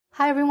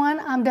Hi everyone,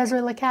 I'm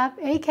Desire Lacap,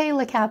 aka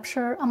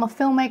Lacapture. I'm a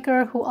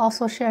filmmaker who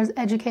also shares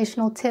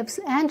educational tips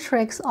and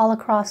tricks all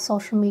across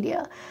social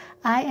media.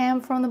 I am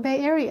from the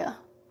Bay Area.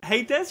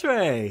 Hey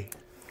Desiree!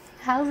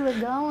 How's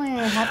it going?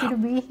 Happy to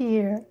be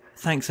here.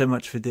 Thanks so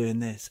much for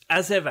doing this.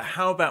 As ever,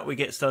 how about we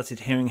get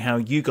started hearing how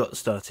you got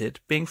started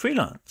being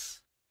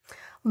freelance?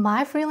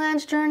 My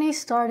freelance journey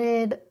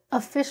started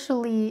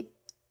officially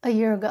a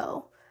year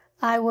ago.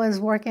 I was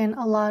working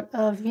a lot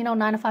of,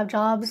 9-to-5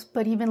 jobs,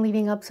 but even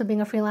leading up to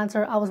being a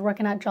freelancer, I was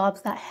working at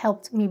jobs that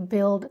helped me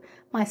build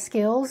my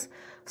skills.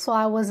 So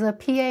I was a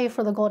PA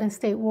for the Golden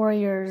State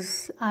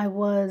Warriors. I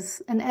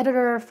was an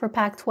editor for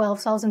Pac-12,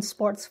 so I was in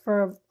sports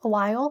for a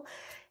while.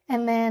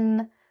 And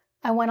then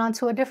I went on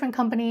to a different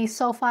company,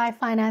 SoFi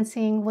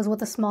Financing, was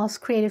with a small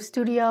creative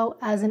studio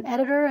as an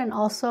editor, and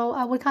also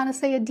I would kind of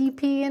say a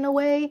DP in a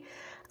way.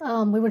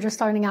 We were just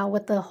starting out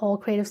with the whole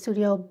creative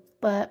studio,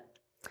 but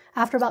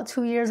after about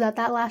 2 years at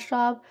that last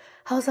job,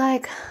 I was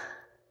like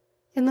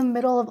in the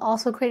middle of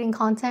also creating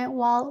content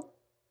while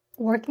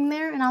working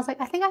there. And I was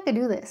like, I think I could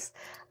do this.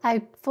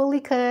 I fully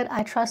could.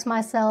 I trust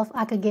myself.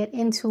 I could get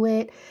into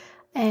it.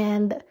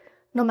 And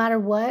no matter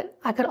what,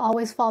 I could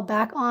always fall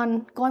back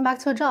on going back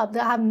to a job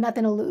that I have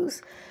nothing to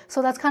lose.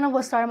 So that's kind of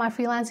what started my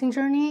freelancing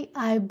journey.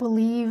 I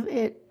believe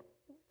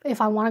if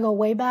I want to go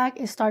way back,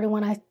 it started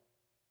when I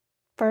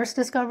first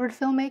discovered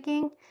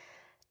filmmaking.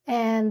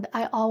 And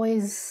I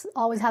always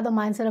had the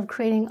mindset of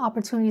creating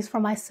opportunities for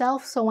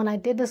myself. So when I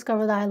did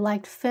discover that I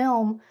liked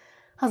film,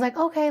 I was like,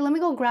 okay, let me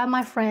go grab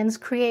my friends,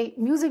 create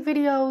music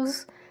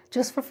videos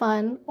just for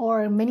fun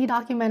or mini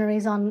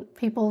documentaries on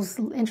people's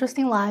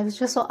interesting lives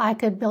just so I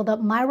could build up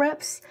my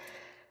reps.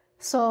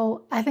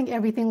 So I think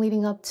everything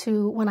leading up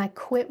to when I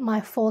quit my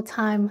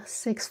full-time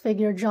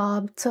 6-figure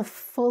job to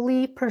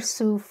fully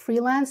pursue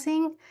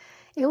freelancing,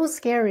 it was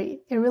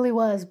scary. It really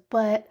was.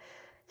 But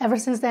ever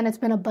since then, it's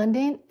been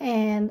abundant,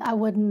 and I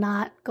would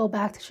not go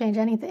back to change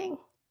anything.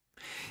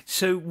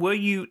 So were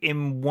you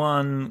in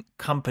one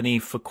company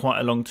for quite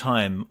a long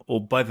time,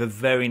 or by the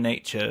very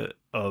nature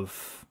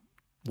of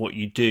what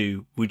you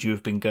do, would you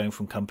have been going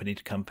from company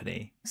to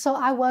company? So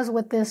I was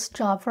with this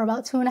job for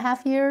about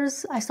 2.5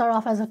 years. I started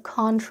off as a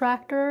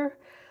contractor,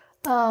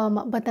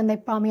 but then they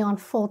brought me on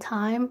full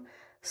time.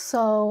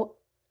 So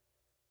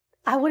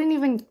I wouldn't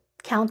even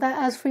count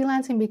that as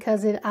freelancing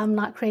because I'm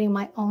not creating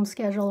my own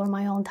schedule or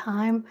my own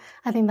time.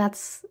 I think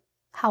that's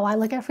how I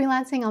look at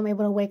freelancing. I'm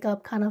able to wake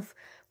up, kind of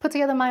put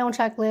together my own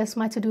checklist,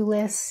 my to-do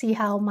list, see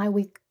how my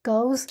week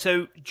goes.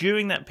 So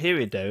during that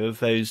period, though, of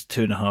those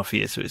 2.5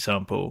 years, for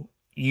example,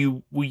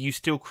 were you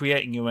still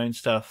creating your own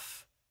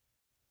stuff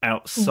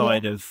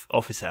outside of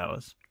office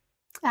hours?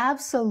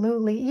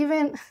 Absolutely.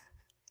 Even,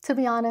 to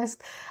be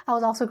honest, I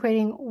was also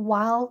creating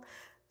while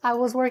I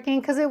was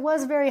working because it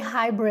was very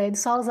hybrid.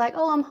 So I was like,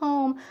 oh, I'm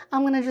home.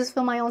 I'm going to just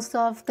film my own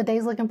stuff. The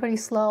day's looking pretty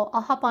slow.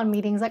 I'll hop on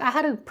meetings. Like I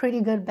had a pretty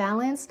good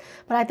balance,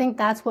 but I think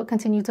that's what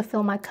continued to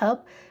fill my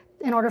cup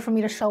in order for me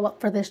to show up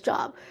for this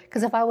job.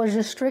 Because if I was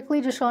just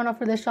strictly just showing up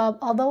for this job,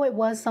 although it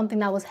was something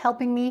that was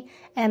helping me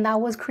and that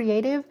was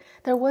creative,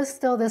 there was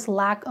still this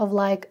lack of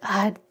like,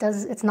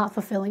 it's not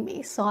fulfilling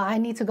me. So I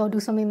need to go do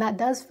something that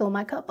does fill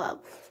my cup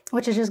up,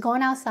 which is just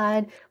going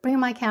outside,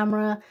 bringing my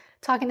camera,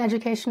 talking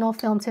educational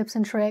film tips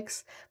and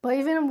tricks. But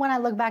even when I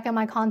look back at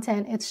my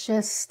content, it's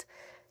just,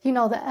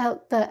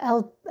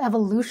 the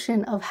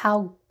evolution of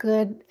how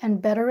good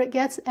and better it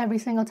gets every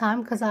single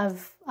time, because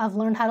I've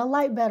learned how to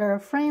light better,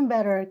 frame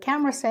better,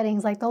 camera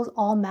settings, like those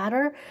all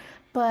matter.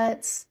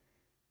 But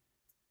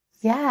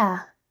yeah.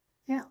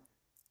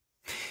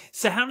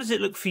 So how does it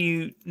look for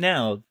you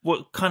now?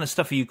 What kind of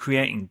stuff are you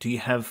creating? Do you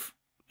have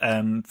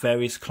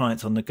various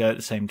clients on the go at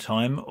the same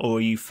time, or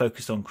are you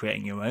focused on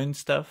creating your own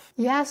stuff?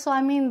 Yeah, so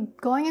I mean,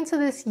 going into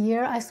this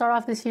year, I started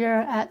off this year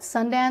at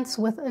Sundance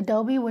with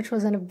Adobe, which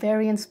was a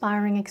very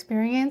inspiring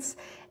experience.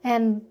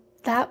 And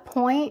that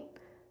point,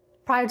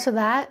 prior to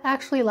that,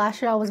 actually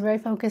last year I was very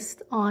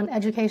focused on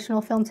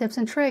educational film tips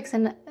and tricks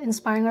and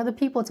inspiring other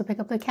people to pick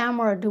up the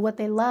camera or do what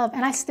they love.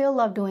 And I still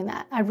love doing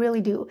that. I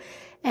really do.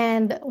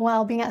 And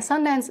while being at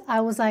Sundance,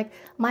 I was like,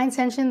 my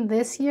intention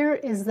this year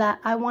is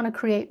that I want to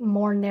create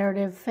more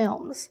narrative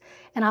films.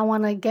 And I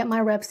want to get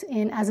my reps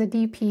in as a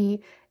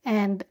DP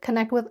and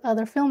connect with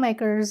other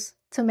filmmakers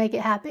to make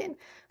it happen.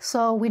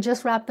 So we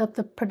just wrapped up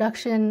the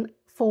production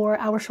for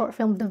our short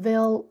film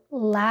DeVille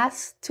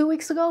last 2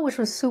 weeks ago, which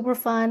was super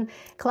fun,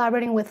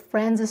 collaborating with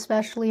friends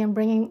especially and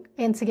bringing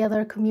in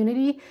together a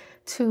community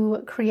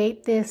to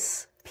create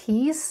this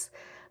piece.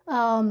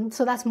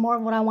 So that's more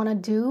of what I want to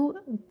do.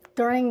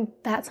 During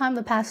that time,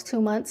 the past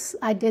 2 months,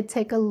 I did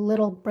take a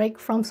little break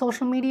from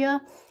social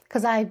media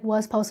because I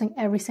was posting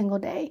every single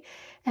day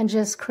and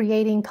just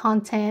creating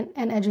content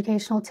and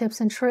educational tips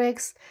and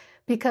tricks,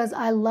 because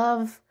I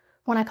love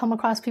when I come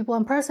across people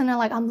in person and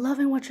like, I'm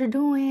loving what you're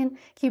doing,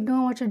 keep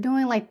doing what you're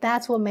doing. Like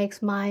that's what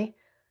makes my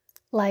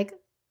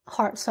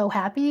heart so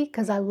happy,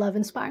 because I love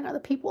inspiring other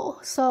people.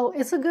 So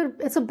it's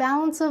a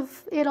balance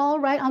of it all,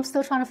 right? I'm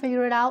still trying to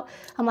figure it out.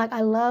 I'm like,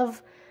 I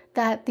love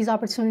that these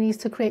opportunities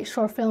to create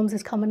short films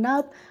is coming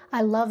up.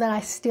 I love that I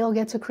still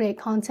get to create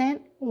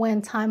content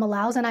when time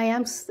allows. And I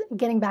am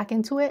getting back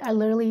into it. I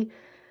literally,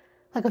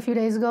 like a few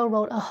days ago,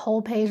 wrote a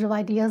whole page of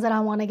ideas that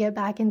I want to get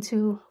back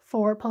into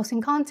for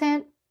posting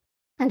content,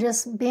 and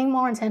just being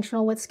more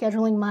intentional with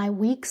scheduling my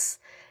weeks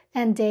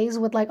and days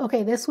with like,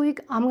 okay, this week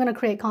I'm going to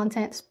create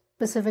content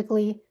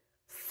specifically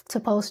to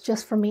post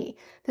just for me.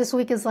 This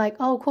week is like,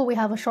 oh, cool, we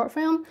have a short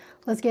film.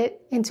 Let's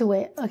get into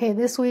it. Okay,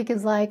 this week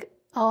is like,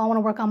 oh, I want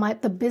to work on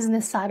the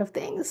business side of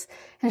things.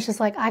 And it's just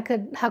like, how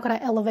could I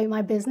elevate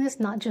my business,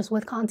 not just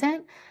with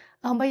content?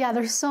 But yeah,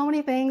 there's so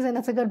many things, and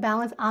it's a good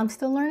balance. I'm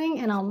still learning,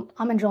 and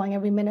I'm enjoying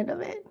every minute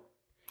of it.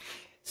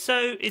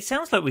 So it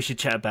sounds like we should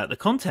chat about the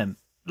content.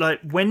 Like,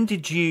 when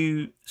did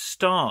you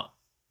start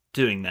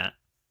doing that?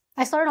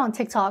 I started on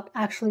TikTok,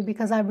 actually,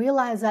 because I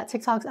realized that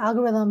TikTok's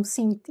algorithm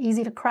seemed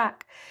easy to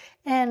crack.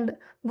 And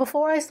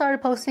before I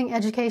started posting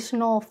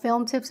educational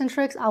film tips and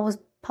tricks, I was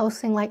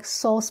posting like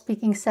soul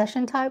speaking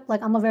session type.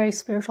 Like, I'm a very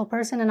spiritual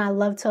person, and I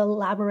love to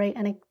elaborate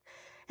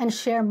and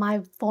share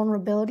my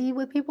vulnerability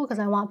with people, because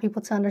I want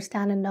people to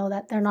understand and know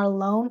that they're not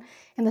alone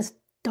in this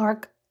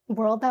dark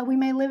world that we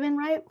may live in,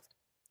 right?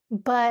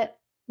 But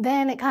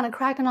then it kind of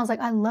cracked, and I was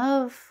like,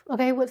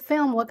 okay, with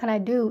film, what can I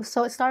do?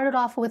 So it started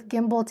off with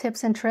gimbal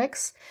tips and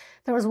tricks.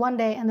 There was one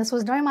day, and this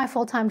was during my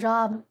full-time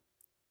job,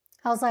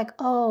 I was like,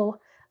 oh,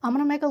 I'm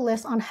going to make a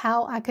list on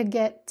how I could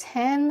get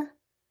 10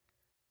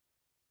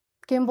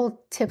 gimbal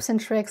tips and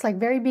tricks, like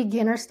very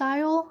beginner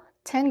style,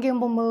 10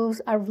 gimbal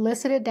moves. I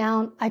listed it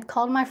down. I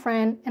called my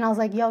friend, and I was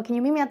like, yo, can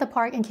you meet me at the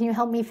park, and can you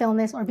help me film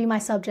this or be my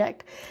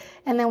subject?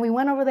 And then we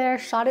went over there,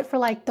 shot it for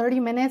like 30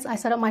 minutes. I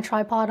set up my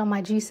tripod on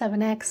my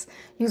G7X,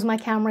 used my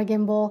camera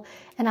gimbal,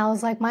 and I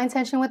was like, my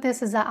intention with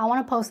this is that I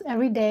want to post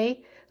every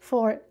day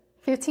for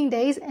 15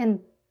 days and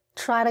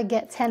try to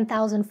get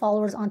 10,000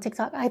 followers on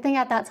TikTok. I think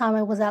at that time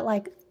I was at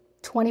like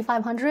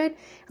 2,500. I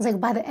was like,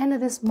 by the end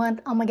of this month,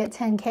 I'm gonna get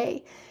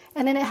 10K.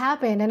 And then it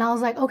happened, and I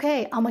was like,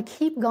 okay, I'm gonna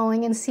keep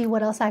going and see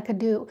what else I could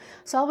do.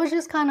 So I was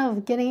just kind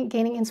of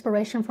gaining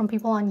inspiration from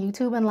people on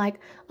YouTube, and like,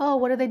 oh,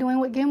 what are they doing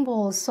with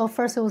gimbals? So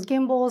first it was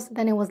gimbals,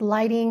 then it was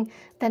lighting,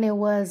 then it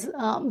was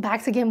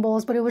back to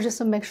gimbals, but it was just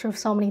a mixture of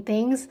so many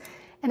things.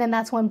 And then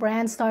that's when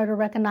brands started to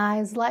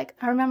recognize, like,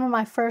 I remember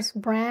my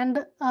first brand,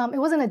 it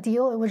wasn't a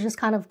deal, it was just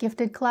kind of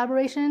gifted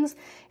collaborations.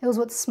 It was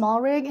with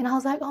Small Rig, and I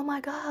was like, oh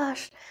my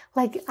gosh,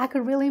 like, I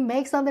could really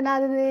make something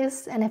out of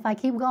this. And if I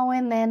keep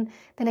going, then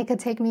it could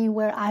take me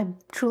where I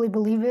truly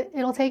believe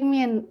it'll take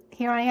me, and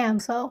here I am,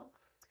 so.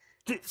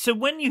 So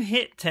when you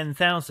hit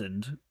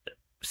 10,000,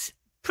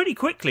 pretty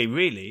quickly,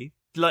 really,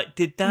 like,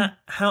 did that,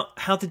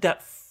 how did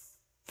that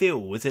feel?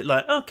 Was it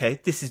like, okay,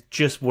 this is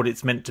just what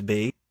it's meant to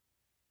be?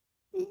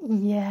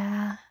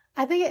 Yeah,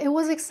 I think it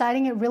was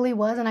exciting. It really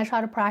was. And I try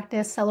to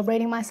practice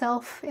celebrating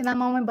myself in that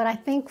moment. But I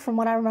think from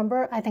what I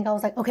remember, I think I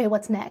was like, okay,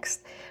 what's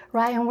next?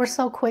 Right. And we're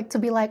so quick to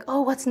be like,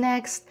 oh, what's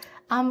next?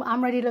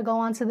 I'm ready to go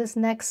on to this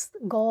next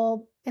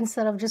goal,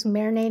 instead of just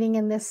marinating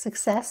in this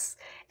success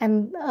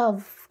and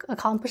of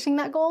accomplishing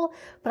that goal.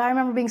 But I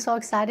remember being so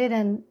excited,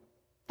 and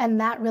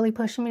that really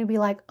pushed me to be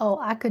like, oh,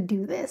 I could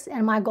do this.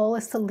 And my goal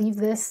is to leave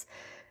this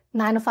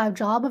 9-to-5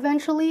 job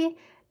eventually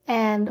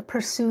and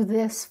pursue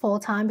this full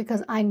time,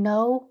 because I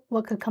know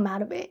what could come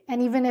out of it. And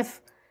even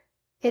if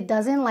it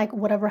doesn't, like,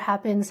 whatever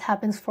happens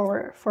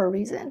for a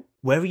reason.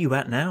 Where are you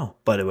at now,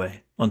 by the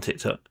way, on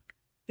TikTok?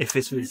 If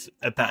this was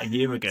about a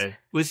year ago.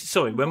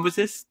 When was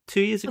this?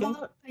 2 years ago?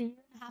 About a year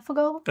and a half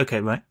ago.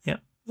 Okay, right. Yeah.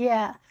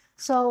 Yeah.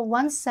 So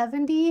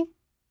 170.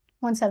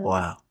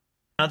 Wow.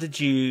 How did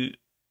you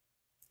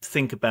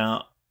think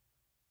about,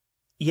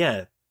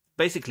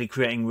 basically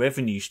creating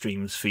revenue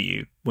streams for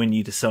you when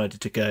you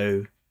decided to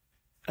go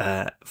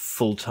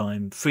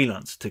full-time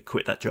freelance, to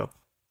quit that job?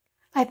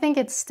 I think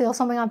it's still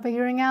something I'm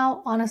figuring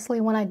out. Honestly,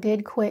 when I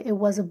did quit, it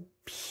was a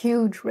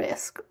huge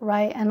risk,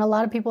 right? And a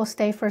lot of people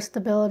stay for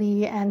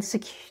stability and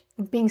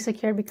being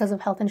secure because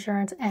of health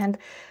insurance and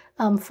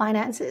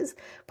finances.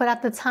 But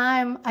at the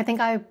time, I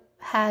think I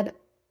had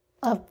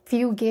a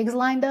few gigs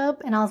lined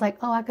up, and I was like,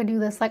 oh, I could do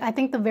this. Like, I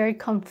think the very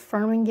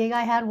confirming gig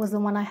I had was the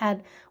one I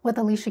had with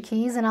Alicia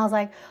Keys. And I was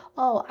like,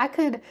 oh, I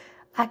could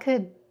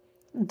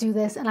do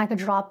this, and I could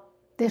drop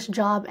this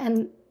job.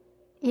 And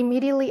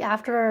immediately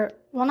after,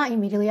 well, not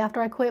immediately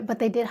after I quit, but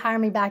they did hire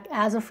me back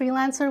as a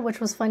freelancer,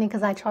 which was funny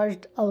because I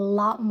charged a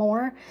lot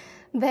more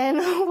than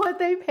what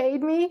they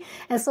paid me.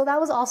 And so that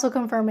was also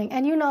confirming.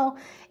 And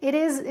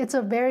it's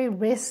a very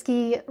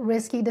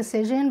risky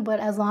decision,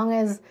 but as long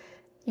as,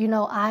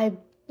 I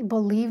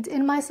believed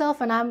in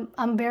myself, and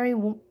I'm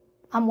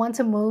one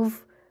to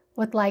move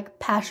with like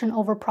passion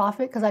over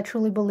profit, because I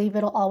truly believe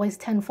it'll always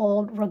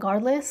tenfold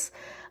regardless.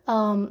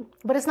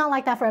 But it's not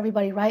like that for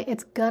everybody, right?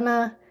 It's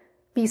gonna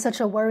be such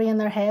a worry in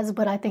their heads,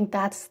 but I think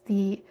that's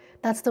the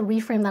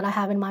reframe that I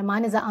have in my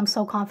mind, is that I'm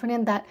so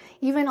confident that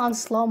even on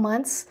slow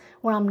months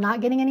where I'm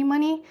not getting any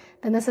money,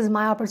 then this is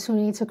my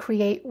opportunity to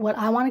create what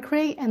I want to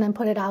create and then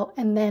put it out,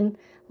 and then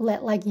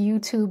let like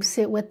YouTube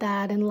sit with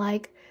that and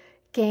like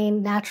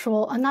gain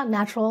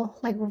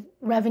like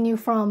revenue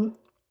from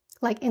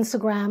like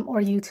Instagram or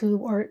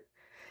YouTube, or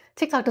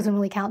TikTok doesn't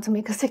really count to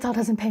me because TikTok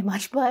doesn't pay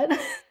much, but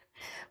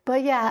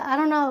But yeah, I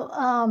don't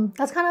know.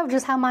 That's kind of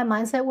just how my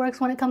mindset works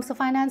when it comes to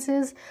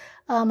finances.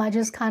 I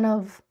just kind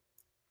of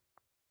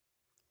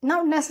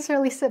not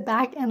necessarily sit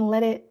back and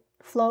let it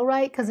flow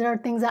right because there are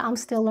things that I'm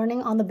still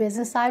learning on the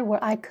business side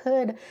where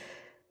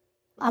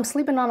I'm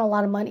sleeping on a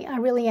lot of money. I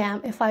really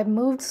am. If I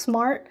moved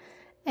smart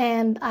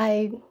and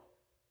I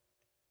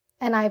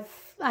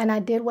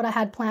did what I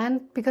had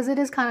planned because it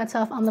is kind of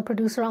tough. I'm the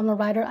producer, I'm the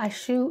writer, I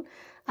shoot,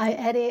 I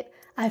edit,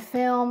 I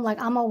film.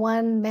 Like I'm a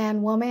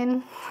one-man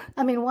woman.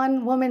 I mean,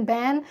 one-woman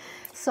band.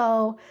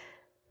 So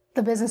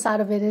the business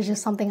side of it is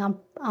just something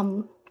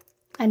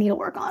I need to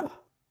work on.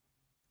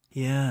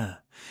 Yeah.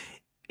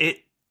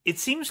 It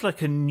seems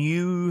like a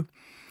new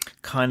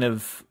kind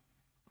of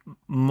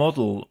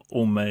model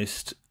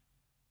almost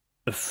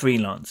of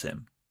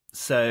freelancing.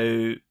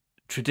 So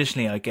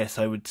traditionally, I guess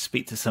I would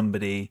speak to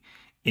somebody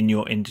in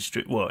your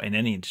industry, well, in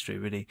any industry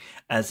really,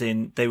 as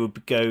in they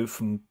would go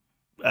from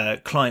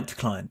client to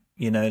client,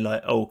 you know,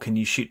 like, oh, can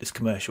you shoot this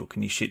commercial?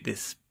 Can you shoot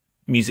this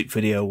music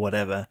video or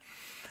whatever?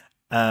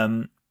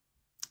 And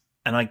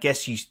I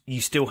guess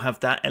you still have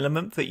that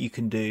element that you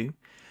can do.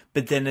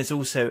 But then there's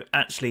also,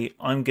 actually,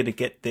 I'm going to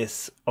get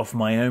this off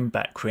my own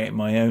back, create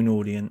my own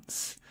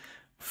audience,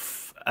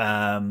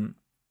 and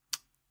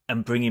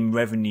bring in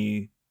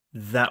revenue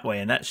that way.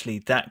 And actually,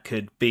 that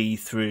could be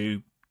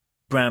through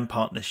brand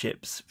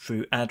partnerships,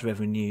 through ad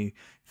revenue,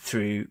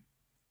 through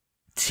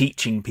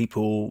teaching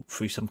people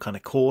through some kind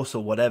of course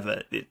or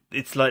whatever.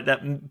 It's like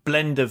that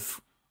blend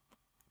of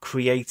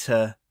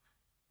creator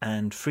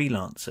and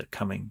freelancer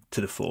coming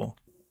to the fore.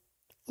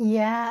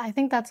 Yeah, I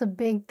think that's a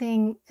big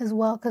thing as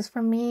well, because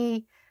for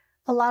me,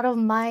 a lot of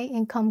my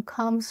income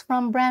comes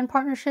from brand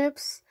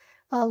partnerships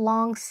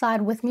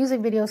alongside with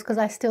music videos, because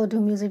I still do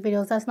music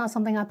videos. That's not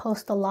something I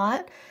post a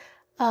lot,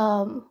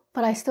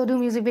 but I still do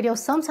music videos.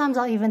 Sometimes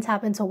I'll even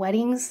tap into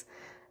weddings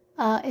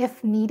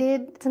if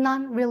needed. It's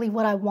not really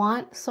what I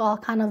want, so I'll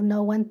kind of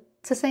know when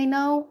to say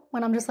no,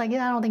 when I'm just like,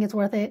 yeah, I don't think it's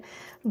worth it.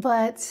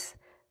 But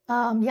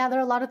yeah, there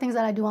are a lot of things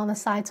that I do on the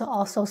side to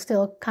also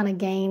still kind of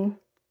gain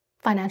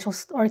financial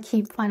or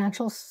keep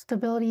financial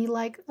stability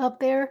like up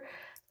there,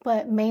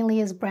 but mainly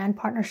is brand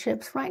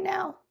partnerships right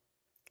now.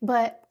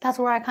 But that's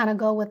where I kind of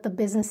go with the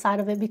business side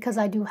of it because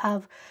I do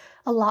have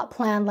a lot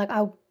planned. Like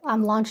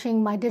I'm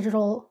launching my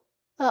digital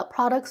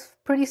products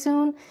pretty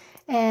soon,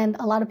 and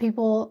a lot of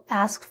people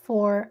ask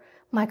for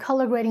my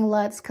color grading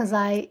LUTs because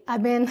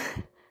I've been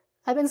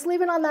I've been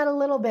sleeping on that a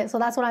little bit. So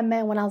that's what I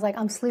meant when I was like,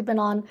 I'm sleeping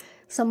on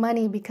some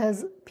money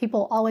because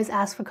people always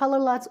ask for color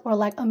LUTs or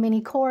like a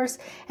mini course.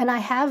 And I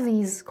have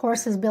these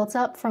courses built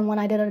up from when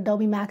I did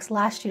Adobe Max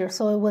last year.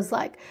 So it was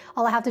like,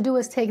 all I have to do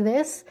is take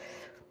this,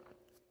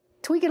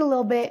 tweak it a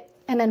little bit,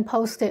 and then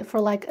post it for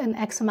like an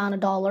X amount of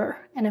dollar.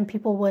 And then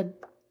people would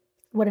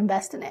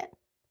invest in it.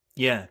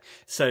 Yeah.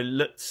 So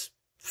let's,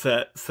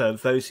 for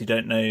those who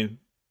don't know,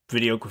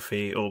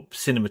 videography or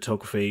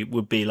cinematography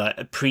would be like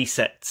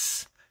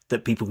presets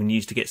that people can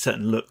use to get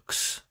certain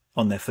looks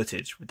on their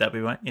footage. Would that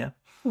be right? Yeah.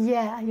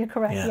 Yeah, you're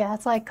correct. Yeah,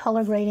 it's like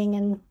color grading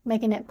and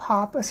making it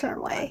pop a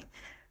certain way.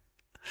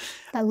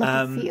 That look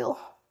and feel.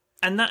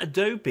 And that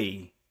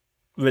Adobe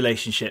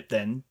relationship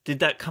then, did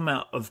that come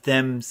out of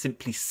them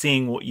simply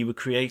seeing what you were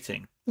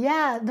creating?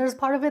 Yeah, there's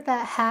part of it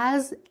that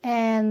has.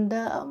 And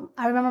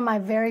I remember my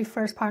very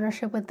first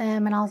partnership with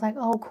them and I was like,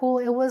 oh, cool.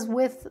 It was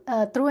with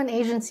through an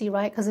agency,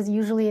 right? Because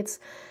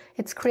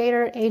it's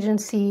creator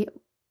agency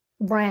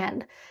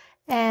brand.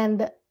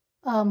 And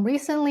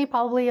recently,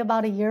 probably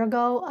about a year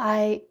ago,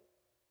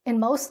 in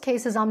most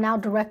cases, I'm now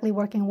directly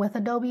working with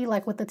Adobe,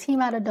 like with the team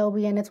at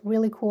Adobe, and it's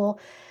really cool.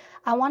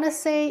 I want to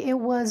say it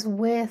was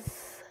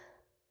with,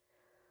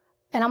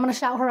 and I'm going to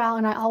shout her out,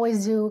 and I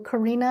always do,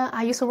 Karina.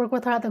 I used to work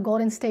with her at the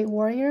Golden State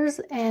Warriors,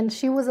 and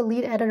she was a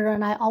lead editor,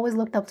 and I always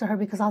looked up to her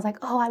because I was like,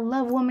 oh, I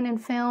love women in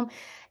film,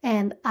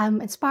 and I'm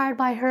inspired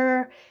by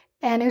her.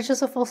 And it's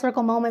just a full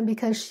circle moment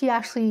because she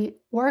actually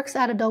works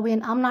at Adobe,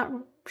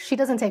 and she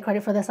doesn't take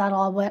credit for this at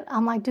all, but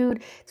I'm like,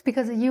 dude, it's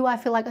because of you. I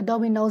feel like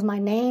Adobe knows my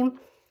name.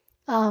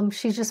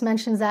 She just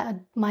mentions that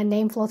my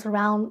name floats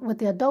around with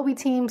the Adobe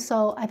team.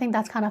 So I think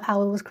that's kind of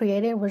how it was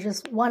created, was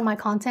just one, my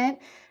content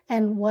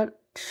and what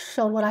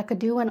showed what I could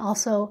do. And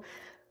also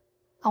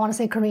I want to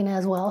say Karina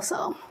as well.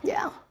 So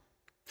yeah.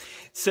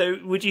 So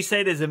would you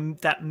say there's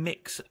that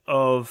mix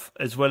of,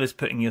 as well as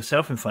putting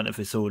yourself in front of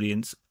this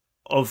audience,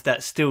 of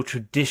that still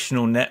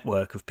traditional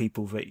network of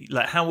people that,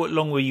 like, how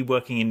long were you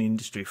working in the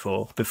industry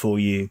for before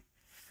you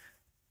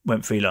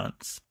went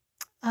freelance?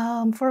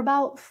 For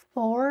about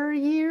 4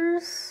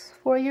 years.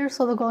 4 years.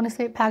 So the Golden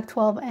State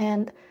Pac-12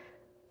 and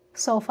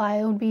SoFi,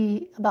 it would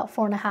be about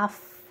 4.5,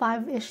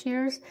 5-ish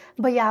years.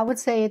 But yeah, I would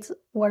say it's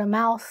word of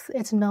mouth,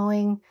 it's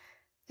knowing,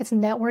 it's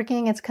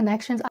networking, it's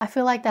connections. I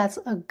feel like that's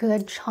a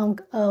good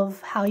chunk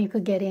of how you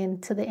could get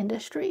into the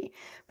industry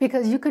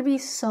because you could be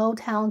so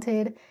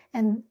talented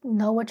and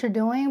know what you're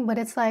doing, but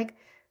it's like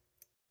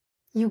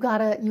you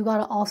gotta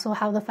also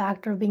have the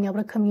factor of being able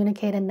to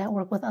communicate and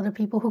network with other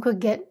people who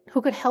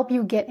could help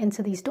you get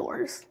into these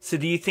doors. So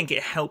do you think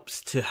it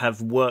helps to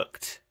have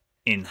worked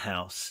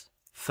in-house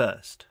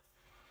first?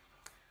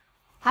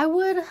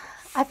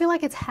 I feel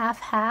like it's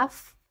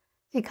half-half.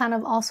 It kind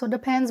of also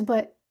depends,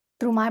 but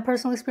through my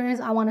personal experience,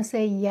 I want to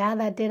say, yeah,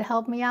 that did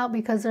help me out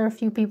because there are a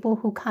few people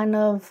who kind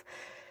of,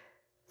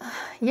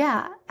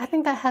 yeah, I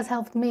think that has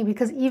helped me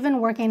because even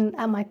working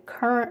at my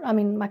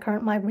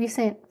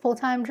recent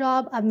full-time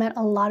job, I've met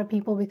a lot of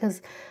people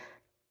because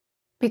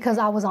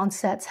I was on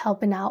sets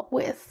helping out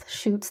with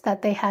shoots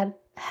that they have.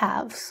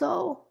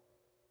 So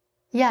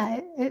yeah,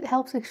 it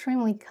helps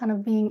extremely kind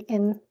of being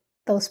in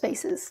those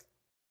spaces.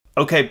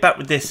 Okay, back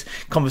with this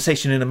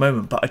conversation in a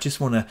moment, but I just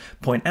want to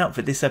point out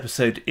that this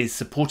episode is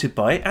supported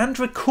by and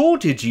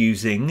recorded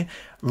using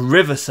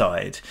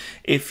Riverside.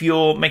 If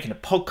you're making a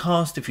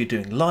podcast, if you're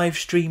doing live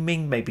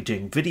streaming, maybe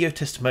doing video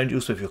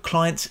testimonials with your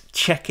clients,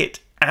 check it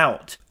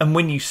out. And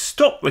when you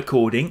stop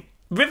recording,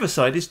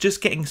 Riverside is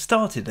just getting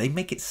started. They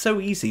make it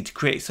so easy to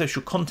create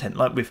social content.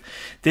 Like with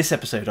this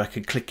episode, I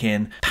could click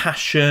in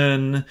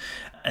passion,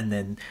 and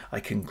then I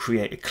can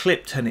create a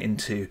clip, turn it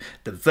into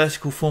the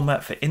vertical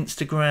format for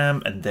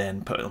Instagram, and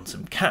then put on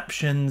some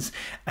captions.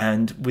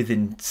 And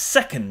within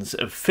seconds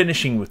of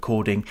finishing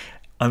recording,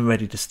 I'm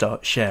ready to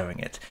start sharing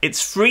it.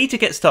 It's free to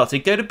get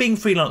started. Go to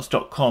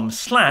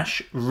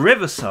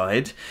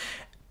beingfreelance.com/Riverside.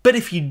 But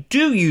if you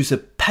do use a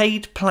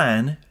paid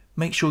plan,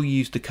 make sure you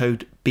use the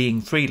code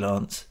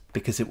beingfreelance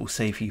because it will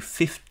save you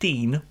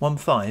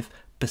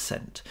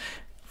 15%.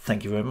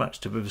 Thank you very much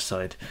to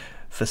Riverside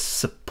for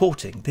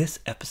supporting this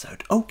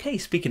episode. Okay,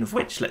 speaking of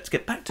which, let's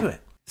get back to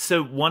it.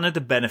 So one of the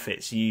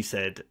benefits you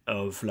said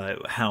of like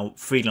how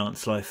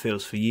freelance life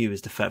feels for you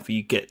is the fact that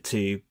you get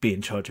to be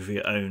in charge of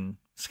your own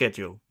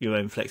schedule, your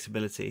own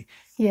flexibility.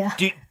 Yeah.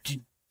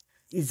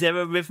 Is there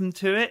a rhythm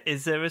to it?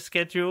 Is there a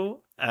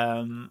schedule?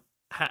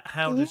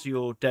 How does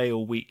your day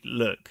or week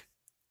look?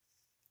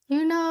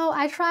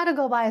 I try to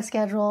go by a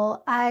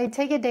schedule. I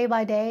take it day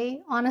by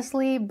day,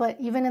 honestly, but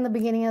even in the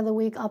beginning of the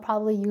week, I'll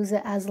probably use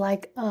it as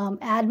like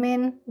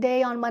admin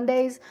day on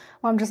Mondays,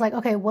 where I'm just like,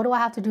 okay, what do I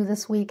have to do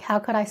this week? How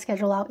could I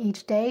schedule out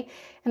each day?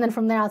 And then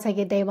from there, I'll take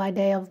it day by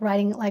day of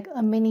writing like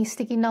a mini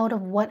sticky note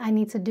of what I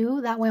need to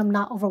do. That way I'm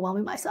not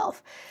overwhelming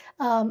myself.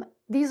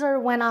 These are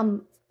when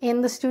I'm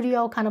in the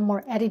studio, kind of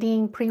more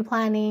editing,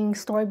 pre-planning,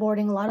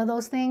 storyboarding, a lot of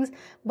those things.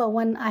 But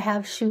when I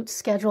have shoots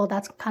scheduled,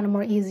 that's kind of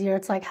more easier.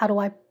 It's like, how do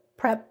I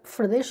prep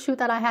for this shoot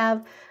that I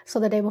have? So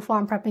the day before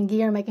I'm prepping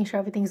gear, making sure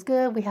everything's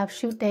good. We have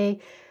shoot day.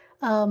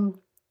 But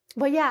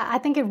yeah, I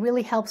think it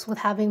really helps with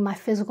having my a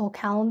physical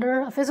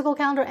calendar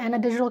and a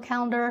digital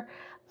calendar,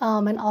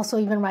 and also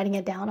even writing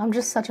it down. I'm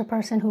just such a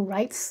person who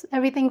writes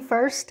everything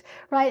first,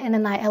 right? And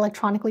then I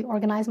electronically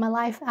organize my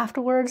life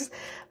afterwards.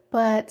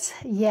 But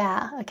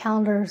yeah, a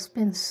calendar's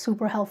been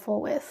super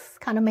helpful with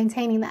kind of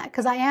maintaining that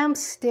because I am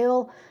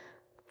still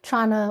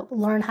trying to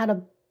learn how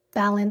to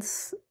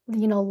balance,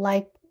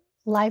 like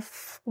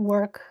life,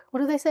 work.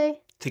 What do they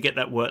say? To get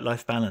that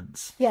work-life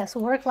balance. Yes,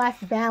 work-life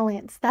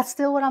balance. That's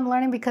still what I'm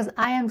learning because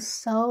I am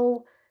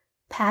so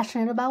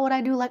passionate about what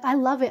I do. Like, I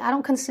love it. I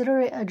don't consider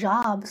it a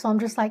job. So I'm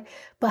just like,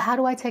 but how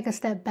do I take a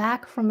step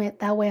back from it?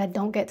 That way I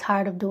don't get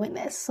tired of doing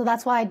this. So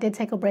that's why I did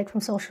take a break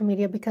from social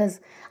media because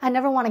I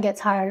never want to get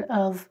tired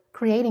of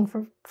creating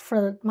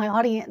for my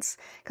audience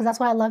because that's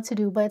what I love to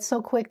do. But it's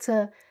so quick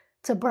to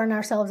burn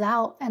ourselves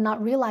out and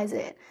not realize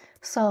it.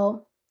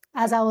 So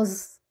as I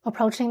was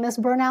approaching this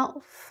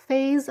burnout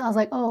phase, I was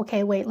like, oh,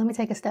 okay, wait, let me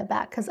take a step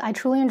back because I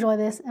truly enjoy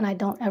this and I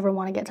don't ever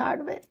want to get tired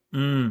of it.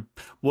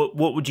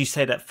 What would you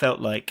say that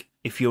felt like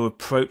if you're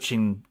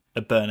approaching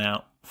a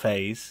burnout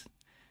phase?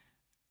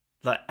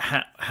 Like,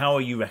 how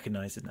are you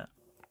recognizing that?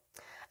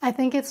 I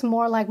think it's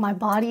more like my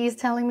body is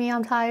telling me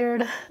I'm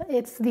tired.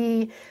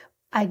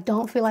 I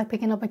don't feel like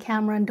picking up a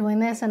camera and doing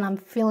this, and I'm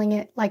feeling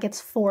it like it's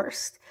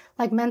forced.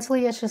 Like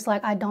mentally, it's just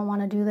like, I don't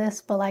want to do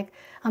this, but like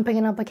I'm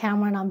picking up a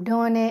camera and I'm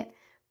doing it.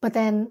 But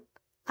then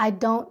I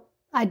don't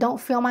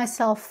feel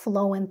myself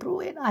flowing through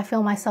it. I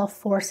feel myself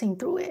forcing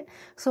through it.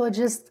 So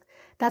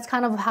that's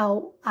kind of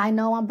how I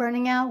know I'm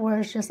burning out, where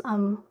it's just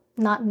I'm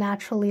not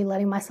naturally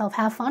letting myself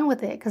have fun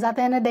with it. Because at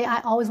the end of the day,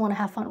 I always want to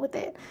have fun with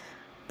it.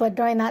 But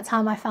during that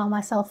time, I found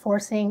myself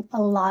forcing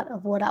a lot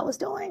of what I was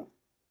doing.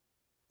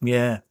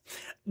 Yeah.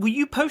 Were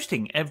you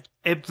posting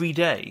every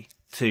day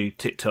to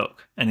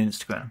TikTok and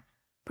Instagram?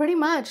 Pretty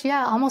much,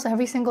 yeah, almost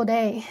every single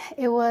day.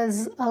 It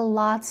was a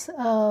lot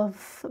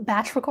of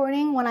batch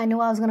recording. When I knew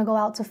I was going to go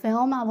out to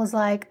film, I was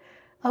like,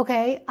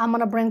 okay, I'm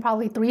going to bring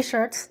probably 3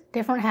 shirts,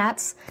 different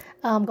hats,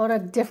 go to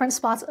different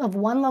spots of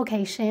one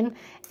location,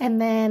 and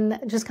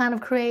then just kind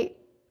of create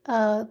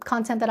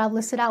content that I've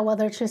listed out,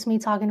 whether it's just me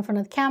talking in front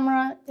of the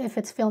camera, if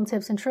it's film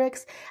tips and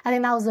tricks. I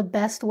think that was the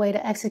best way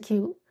to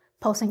execute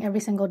posting every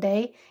single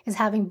day, is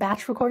having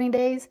batch recording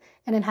days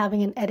and then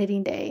having an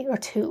editing day or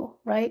 2,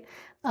 right?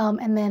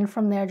 And then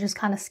from there, just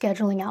kind of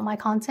scheduling out my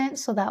content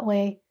so that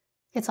way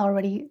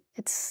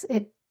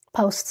it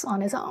posts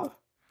on its own.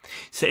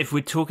 So if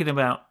we're talking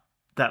about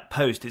that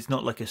post, it's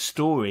not like a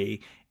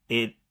story.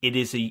 It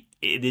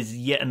is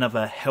yet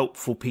another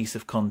helpful piece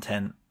of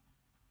content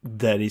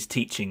that is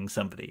teaching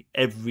somebody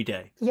every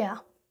day. Yeah.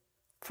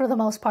 for the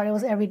most part, it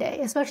was every day,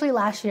 especially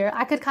last year.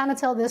 I could kind of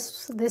tell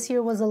this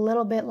year was a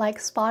little bit like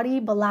spotty,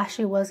 but last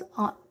year was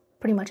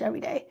pretty much every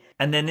day.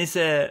 And then is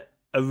there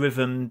a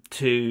rhythm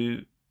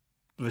to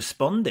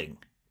responding,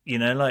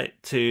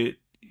 like to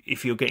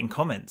if you're getting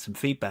comments and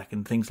feedback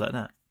and things like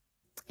that?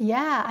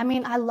 Yeah, I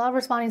mean, I love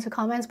responding to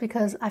comments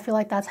because I feel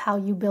like that's how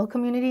you build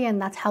community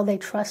and that's how they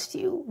trust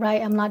you,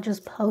 right? I'm not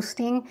just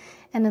posting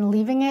and then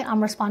leaving it.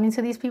 I'm responding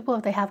to these people.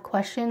 If they have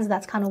questions,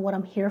 that's kind of what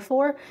I'm here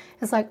for.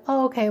 It's like,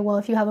 oh, okay, well,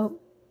 if you have a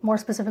more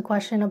specific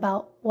question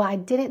about what I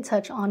didn't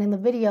touch on in the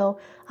video,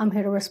 I'm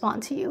here to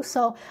respond to you.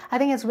 So I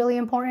think it's really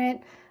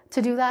important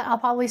to do that. I'll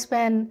probably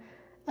spend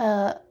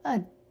not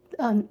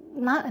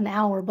an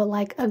hour, but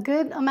like a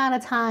good amount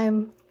of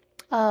time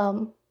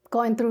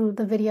going through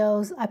the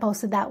videos I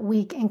posted that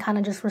week and kind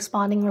of just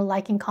responding or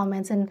liking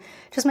comments and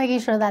just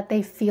making sure that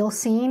they feel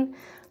seen,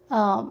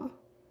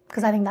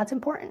 because I think that's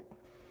important.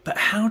 But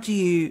how do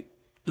you,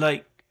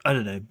 like, I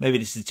don't know, maybe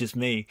this is just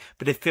me,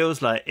 but it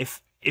feels like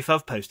if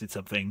I've posted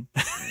something,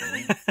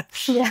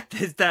 yeah,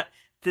 there's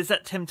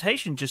that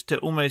temptation just to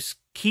almost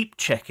keep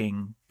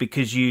checking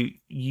because you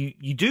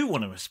do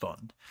want to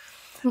respond.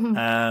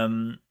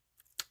 Mm-hmm.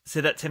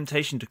 So that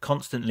temptation to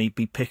constantly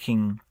be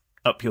picking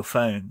up your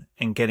phone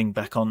and getting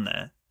back on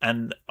there,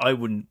 and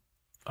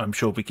I'm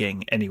sure be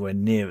getting anywhere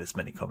near as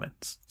many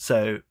comments.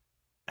 So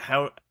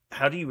how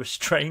do you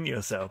restrain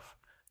yourself?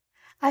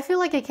 I feel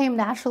like it came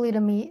naturally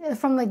to me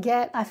from the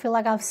get. I feel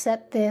like I've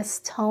set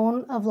this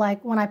tone of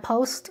like when I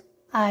post,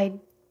 I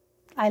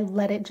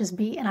let it just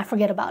be and I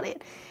forget about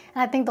it.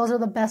 And I think those are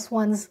the best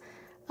ones,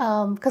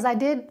 because I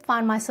did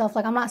find myself,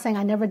 like, I'm not saying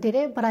I never did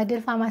it, but I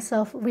did find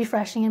myself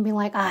refreshing and being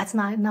like, it's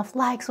not enough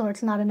likes or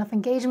it's not enough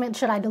engagement.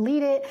 Should I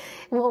delete it?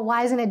 Well,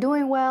 why isn't it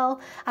doing well?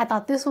 I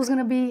thought this was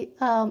going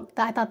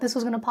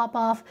to pop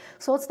off.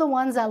 So it's the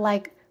ones that,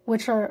 like,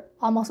 which are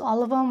almost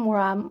all of them, where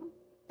I'm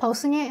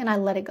posting it and I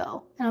let it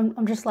go. And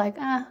I'm just like,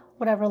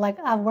 whatever, like,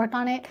 I've worked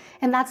on it.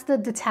 And that's the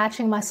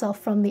detaching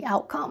myself from the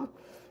outcome.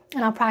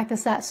 And I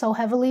practice that so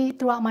heavily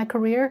throughout my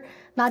career,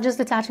 not just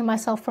detaching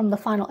myself from the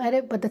final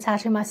edit, but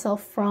detaching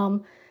myself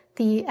from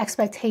the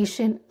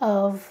expectation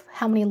of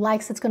how many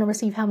likes it's going to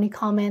receive, how many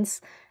comments,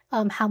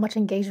 how much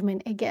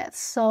engagement it gets.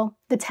 So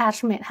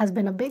detachment has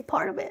been a big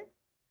part of it.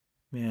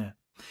 Yeah.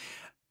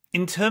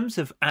 In terms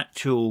of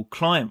actual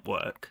client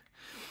work,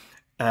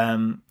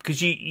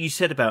 because you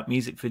said about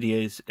music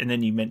videos and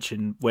then you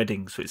mentioned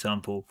weddings, for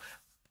example,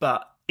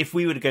 but if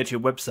we were to go to your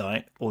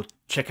website or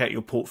check out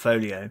your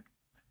portfolio,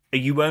 are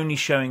you only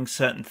showing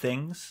certain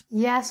things?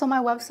 Yeah, so my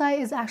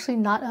website is actually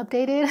not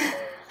updated.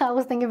 I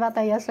was thinking about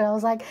that yesterday. I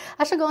was like,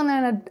 I should go in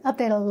there and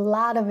update a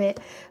lot of it.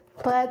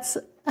 But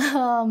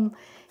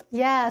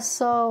yeah,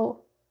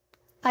 so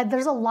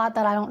there's a lot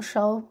that I don't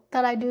show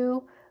that I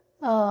do.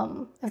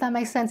 If that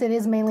makes sense, it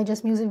is mainly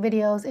just music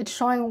videos. It's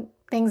showing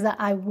things that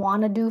I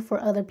want to do for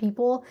other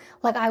people.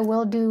 Like, I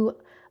will do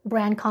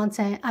brand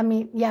content.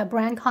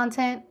 Brand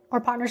content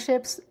or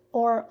partnerships,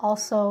 or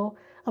also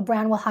a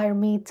brand will hire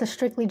me to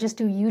strictly just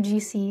do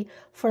UGC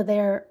for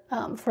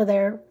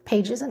their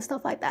pages and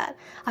stuff like that.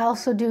 I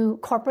also do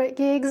corporate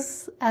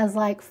gigs as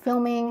like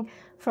filming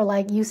for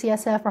like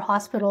UCSF or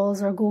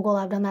hospitals or Google.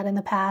 I've done that in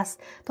the past.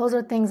 Those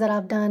are things that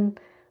I've done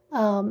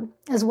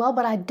as well,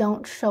 but I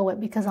don't show it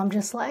because I'm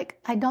just like,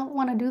 I don't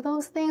want to do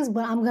those things,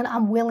 but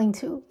I'm willing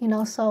to,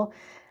 so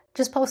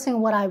just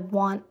posting what I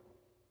want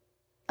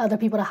other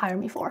people to hire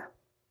me for.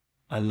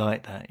 I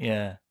like that.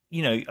 Yeah.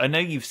 I know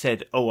you've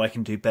said, I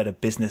can do better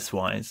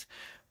business-wise,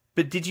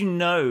 but did you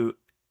know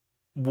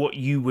what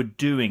you were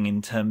doing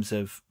in terms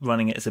of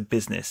running it as a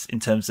business, in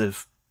terms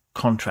of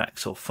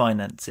contracts or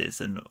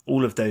finances and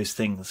all of those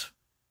things,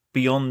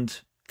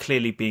 beyond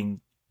clearly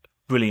being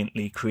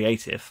brilliantly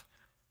creative?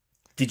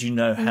 Did you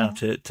know how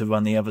to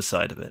run the other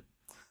side of it?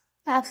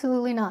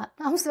 Absolutely not.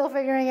 I'm still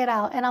figuring it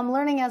out, and I'm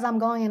learning as I'm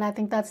going, and I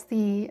think that's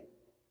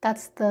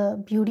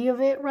the beauty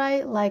of it,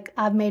 right? Like,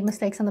 I've made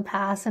mistakes in the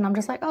past and I'm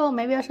just like,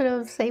 maybe I should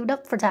have saved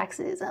up for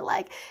taxes. And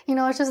like,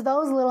 it's just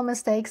those little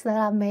mistakes that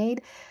I've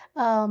made.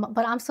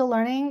 But I'm still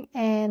learning,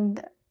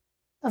 and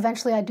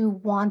eventually I do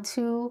want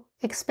to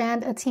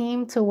expand a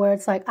team to where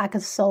it's like I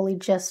could solely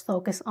just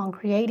focus on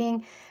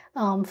creating.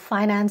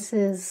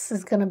 Finances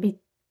is going to be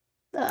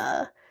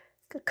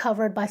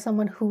covered by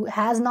someone who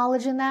has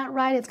knowledge in that,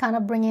 right? It's kind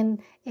of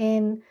bringing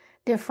in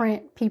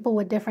different people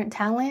with different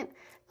talent,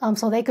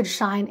 so they could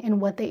shine in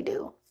what they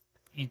do.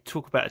 You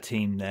talk about a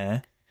team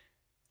there,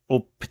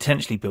 or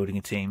potentially building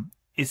a team.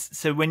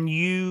 So when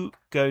you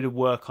go to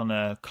work on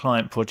a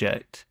client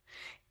project,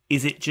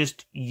 is it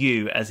just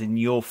you, as in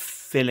you're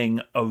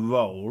filling a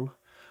role,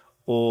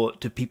 or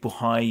do people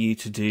hire you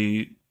to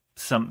do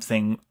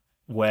something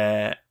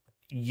where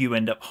you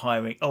end up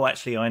hiring,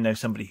 actually, I know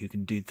somebody who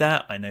can do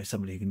that, I know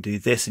somebody who can do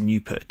this, and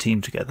you put a team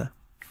together?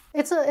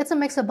 It's a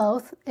mix of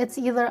both. It's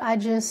either I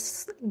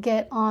just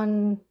get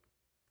on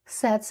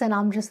sets and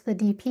I'm just the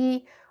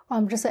DP, or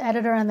I'm just an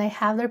editor and they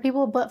have their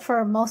people. But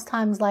for most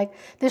times, like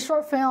this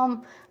short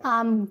film,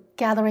 I'm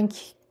gathering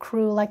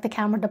crew, like the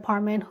camera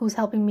department who's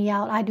helping me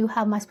out. I do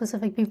have my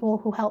specific people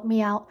who help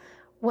me out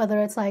whether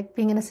it's like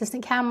being an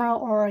assistant camera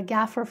or a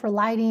gaffer for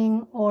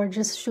lighting or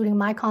just shooting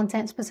my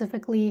content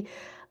specifically.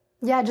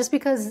 Yeah, just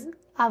because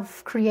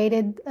I've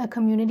created a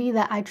community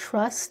that I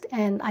trust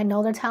and I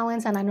know their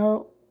talents and I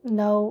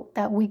know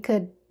that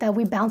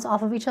we bounce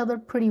off of each other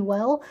pretty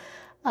well.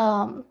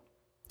 So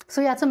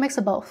yeah, it's a mix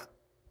of both.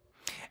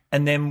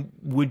 And then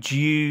would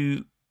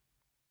you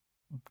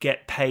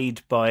get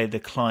paid by the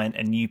client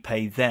and you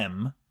pay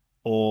them,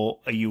 or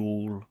are you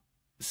all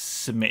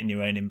submitting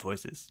your own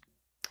invoices?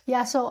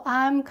 Yeah, so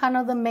I'm kind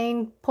of the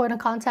main point of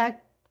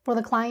contact for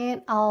the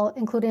client. I'll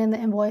include in the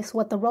invoice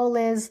what the role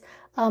is,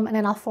 and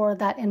then I'll forward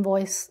that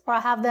invoice, or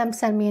I'll have them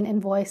send me an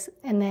invoice,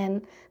 and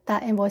then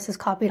that invoice is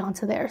copied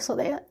onto there, so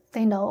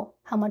they know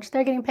how much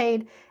they're getting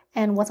paid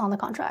and what's on the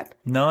contract.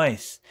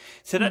 Nice.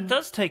 So that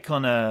does take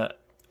on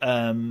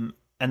an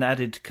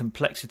added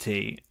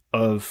complexity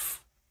of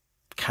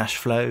cash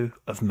flow,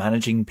 of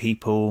managing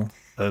people,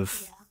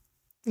 of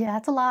Yeah,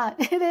 it's a lot.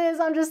 It is.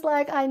 I'm just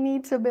like, I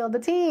need to build a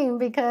team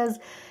because,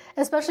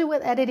 especially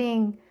with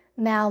editing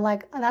now,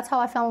 like that's how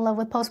I fell in love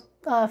with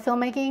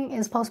filmmaking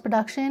is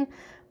post-production.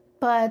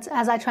 But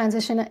as I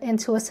transition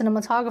into a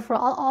cinematographer,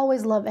 I'll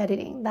always love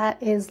editing.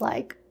 That is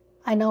like,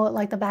 I know it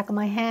like the back of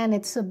my hand.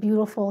 It's a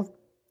beautiful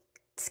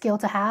skill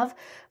to have.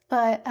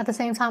 But at the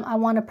same time, I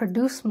want to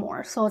produce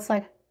more. So it's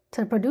like,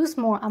 to produce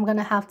more, I'm going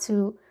to have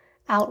to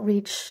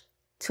outreach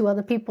to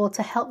other people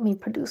to help me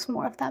produce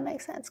more, if that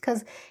makes sense.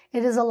 Because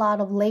it is a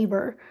lot of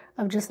labor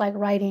of just like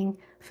writing,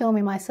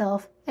 filming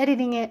myself,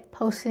 editing it,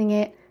 posting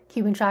it,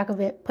 keeping track of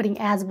it, putting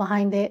ads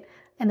behind it,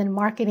 and then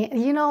marketing it.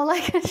 You know,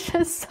 like it's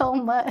just so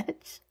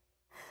much.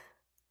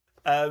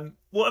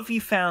 What have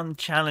you found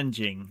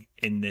challenging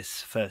in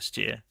this first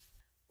year?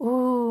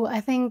 Ooh,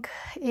 I think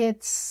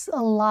it's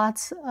a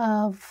lot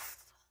of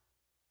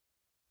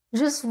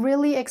just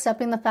really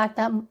accepting the fact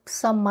that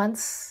some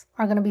months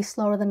are going to be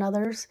slower than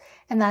others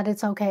and that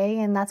it's okay.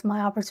 And that's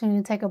my opportunity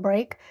to take a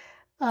break.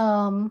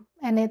 And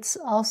it's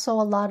also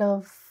a lot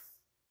of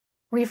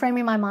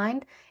reframing my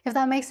mind, if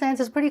that makes sense.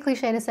 It's pretty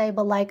cliche to say,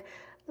 but like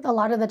a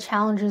lot of the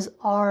challenges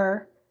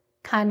are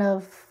kind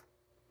of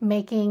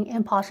making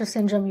imposter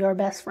syndrome your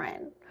best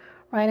friend,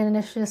 right? And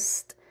it's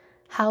just,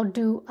 how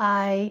do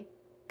I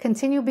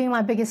continue being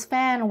my biggest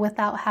fan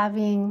without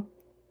having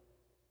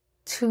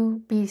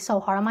to be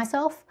so hard on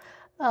myself?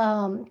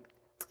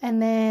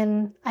 And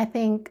then I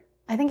think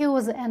it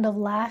was the end of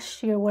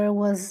last year where it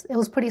was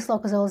pretty slow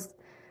because it was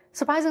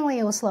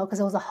slow because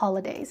it was the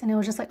holidays and it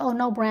was just like, oh,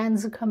 no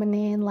brands are coming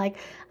in. Like,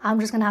 I'm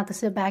just gonna have to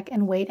sit back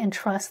and wait and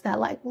trust that,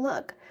 like,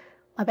 look,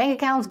 my bank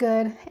account's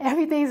good,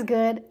 everything's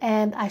good,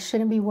 and I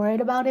shouldn't be worried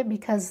about it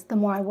because the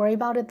more I worry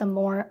about it, the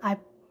more I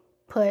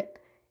put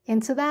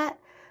into that.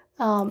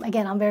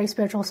 Again, I'm very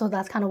spiritual, so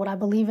that's kind of what I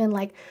believe in,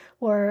 like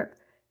where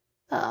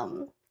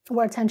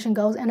attention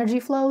goes, energy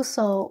flows.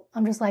 So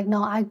I'm just like,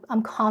 no,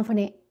 I'm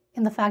confident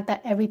in the fact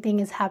that everything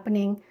is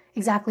happening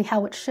exactly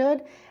how it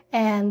should.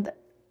 And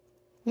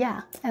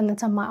yeah, and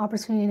it's my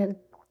opportunity to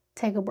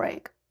take a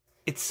break.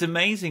 It's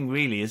amazing,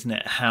 really, isn't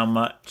it? How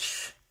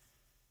much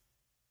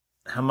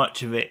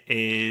of it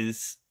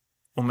is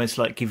almost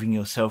like giving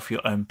yourself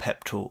your own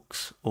pep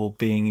talks or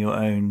being your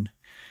own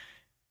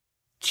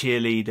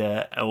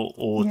cheerleader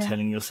or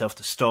telling yourself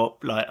to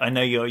stop. Like, I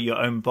know you're your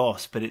own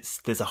boss, but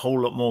there's a whole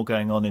lot more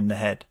going on in the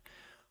head.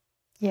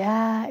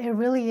 Yeah, it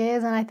really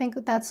is. And I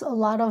think that's a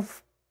lot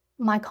of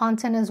my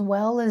content as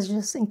well, is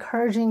just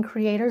encouraging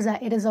creators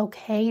that it is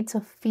okay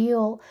to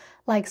feel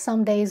like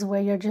some days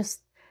where you're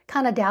just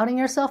kind of doubting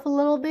yourself a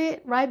little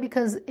bit, right?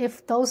 Because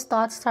if those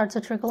thoughts start to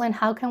trickle in,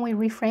 how can we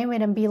reframe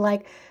it and be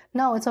like,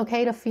 no, it's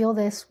okay to feel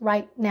this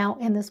right now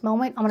in this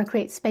moment. I'm going to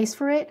create space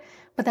for it,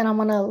 but then I'm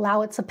going to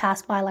allow it to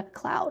pass by like a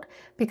cloud.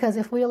 Because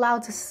if we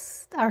allow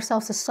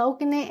ourselves to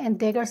soak in it and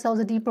dig ourselves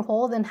a deeper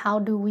hole, then how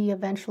do we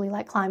eventually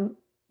like climb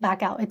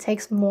back out? It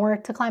takes more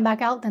to climb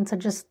back out than to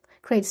just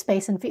create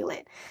space and feel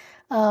it.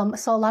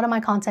 So a lot of my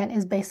content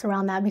is based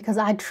around that because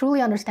I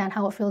truly understand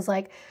how it feels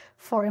like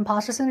for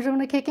imposter syndrome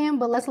to kick in,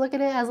 but let's look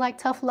at it as like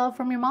tough love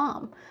from your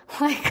mom.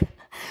 Like,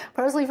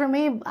 personally for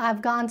me,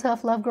 I've gone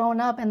tough love growing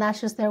up and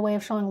that's just their way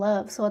of showing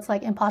love. So it's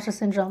like imposter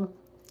syndrome.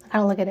 I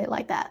kind of look at it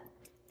like that.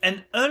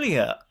 And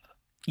earlier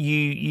you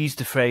used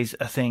the phrase,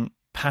 I think,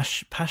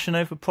 passion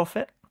over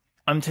profit.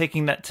 I'm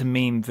taking that to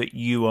mean that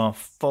you are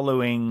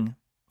following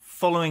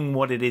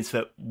what it is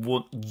that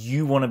what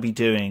you want to be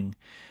doing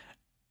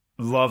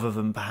rather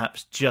than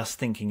perhaps just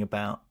thinking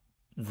about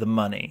the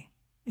money.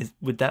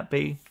 Would that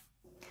be?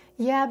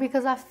 Yeah,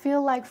 because I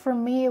feel like for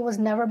me, it was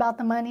never about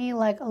the money.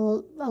 Like a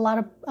lot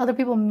of other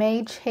people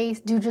may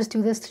do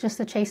this just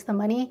to chase the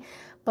money.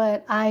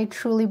 But I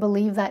truly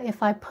believe that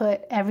if I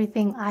put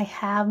everything I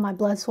have, my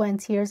blood, sweat, and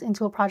tears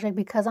into a project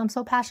because I'm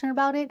so passionate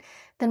about it,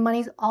 then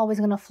money's always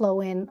going to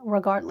flow in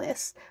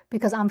regardless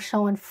because I'm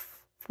showing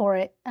for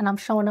it and I'm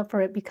showing up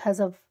for it because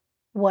of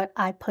what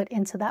I put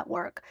into that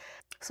work.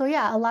 So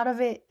yeah, a lot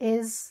of it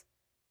is,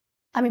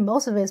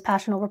 most of it is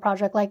passion over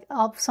project. Like,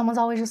 someone's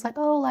always just like,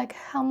 oh, like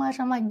how much?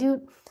 I'm like,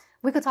 dude,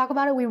 we could talk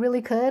about it. We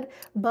really could.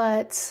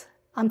 But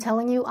I'm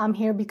telling you, I'm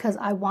here because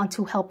I want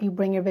to help you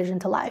bring your vision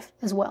to life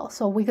as well.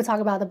 So we could talk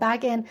about the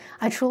back end.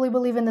 I truly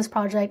believe in this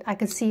project. I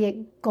could see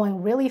it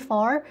going really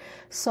far.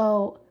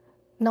 So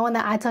knowing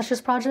that I touched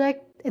this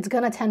project, it's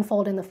going to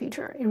tenfold in the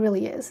future. It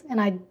really is.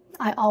 And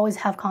I always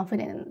have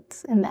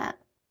confidence in that.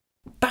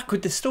 Back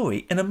with the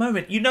story in a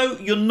moment. You know,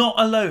 you're not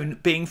alone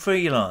being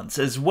freelance,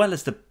 as well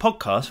as the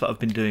podcast that I've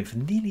been doing for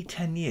nearly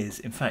 10 years.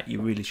 In fact,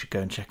 you really should go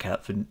and check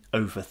out for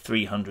over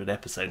 300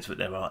 episodes that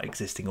there are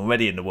existing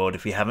already in the world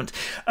if you haven't.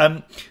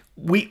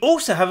 We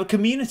also have a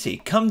community.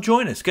 Come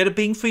join us. Go to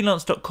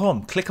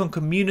beingfreelance.com, click on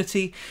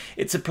community.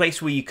 It's a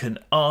place where you can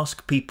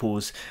ask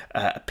people's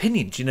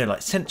opinions, you know,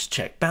 like sense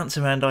check, bounce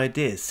around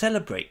ideas,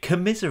 celebrate,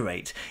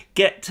 commiserate,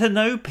 get to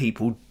know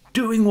people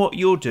doing what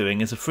you're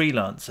doing as a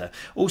freelancer.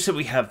 Also,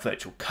 we have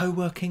virtual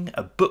co-working,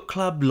 a book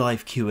club,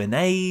 live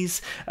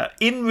Q&As,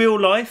 in real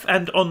life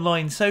and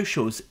online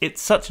socials.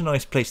 It's such a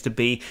nice place to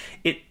be.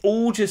 It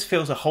all just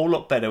feels a whole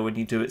lot better when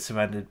you do it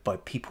surrounded by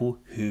people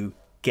who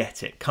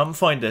get it. Come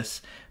find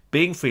us,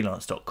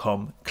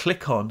 beingfreelance.com,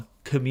 click on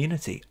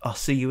community. I'll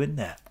see you in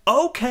there.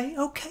 Okay,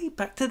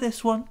 back to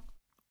this one.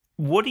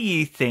 What do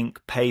you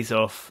think pays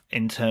off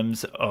in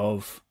terms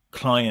of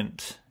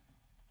client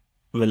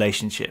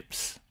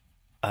relationships?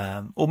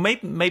 Or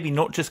maybe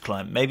not just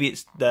client, maybe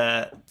it's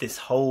this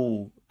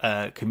whole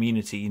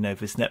community, you know,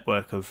 this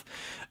network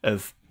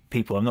of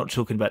people. I'm not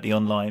talking about the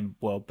online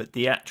world, but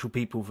the actual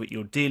people that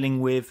you're dealing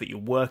with, that you're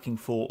working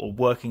for or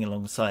working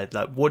alongside.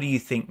 Like, what do you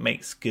think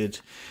makes good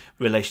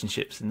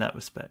relationships in that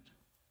respect?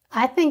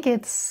 I think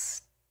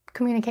it's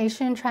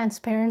communication,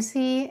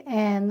 transparency,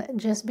 and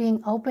just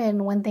being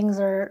open when things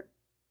are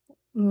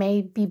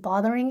may be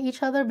bothering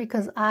each other,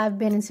 because I've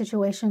been in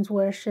situations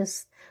where it's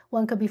just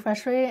one could be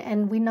frustrated,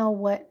 and we know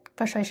what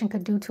frustration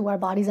could do to our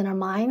bodies and our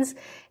minds,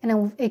 and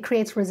then it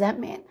creates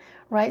resentment,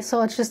 right?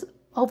 So it's just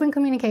open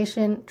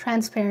communication,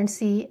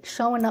 transparency,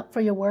 showing up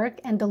for your work,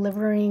 and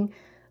delivering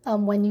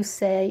when you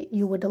say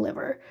you would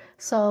deliver.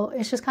 So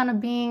it's just kind of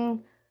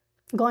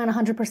going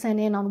 100%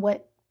 in on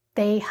what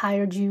they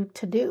hired you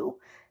to do.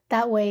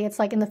 That way, it's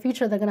like in the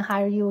future, they're going to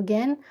hire you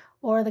again,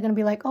 or they're going to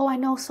be like, oh, I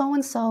know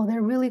so-and-so.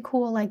 They're really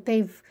cool. Like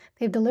they've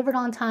delivered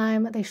on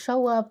time. They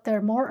show up.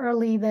 They're more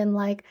early than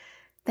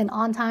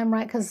on time,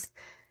 right?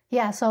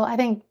 So I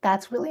think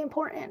that's really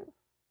important.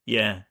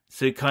 Yeah.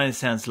 So it kind of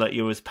sounds like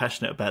you're as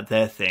passionate about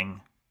their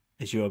thing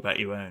as you're about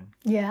your own.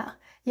 Yeah.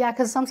 Yeah,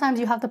 because sometimes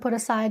you have to put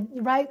aside,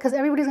 right? Because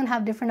everybody's going to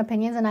have different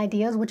opinions and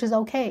ideas, which is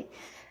okay.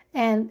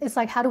 And it's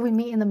like, how do we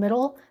meet in the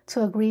middle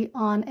to agree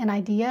on an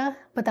idea?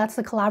 But that's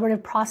the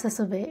collaborative process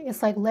of it.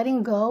 It's like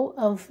letting go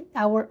of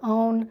our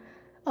own,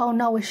 oh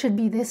no, it should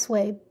be this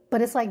way.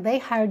 But it's like they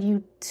hired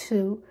you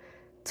to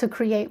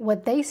create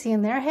what they see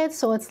in their heads.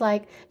 So it's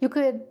like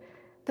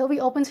they'll be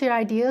open to your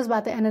ideas, but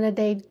at the end of the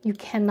day, you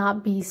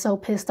cannot be so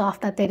pissed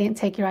off that they didn't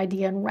take your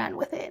idea and ran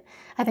with it.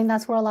 I think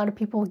that's where a lot of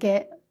people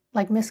get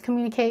like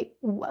miscommunicate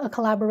a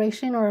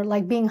collaboration, or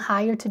like being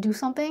hired to do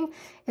something,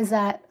 is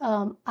that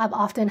I've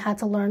often had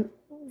to learn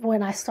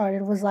when I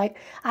started was like,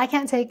 I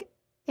can't take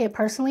it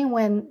personally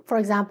when, for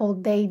example,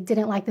 they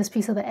didn't like this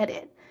piece of the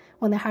edit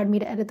when they hired me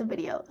to edit the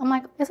video. I'm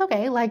like, it's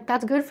okay, like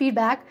that's good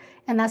feedback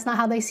and that's not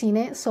how they seen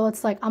it. So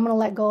it's like, I'm gonna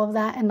let go of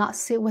that and not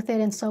sit with it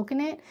and soak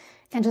in it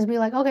and just be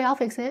like, okay, I'll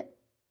fix it.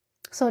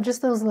 So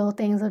just those little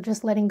things of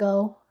just letting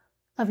go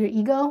of your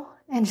ego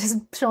and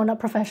just showing up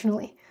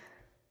professionally.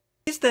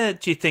 Is there,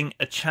 do you think,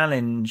 a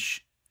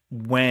challenge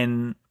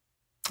when,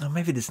 or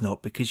maybe there's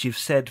not, because you've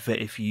said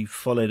that if you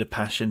follow the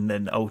passion,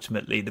 then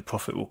ultimately the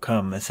profit will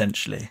come,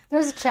 essentially.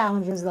 There's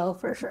challenges, though,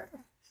 for sure.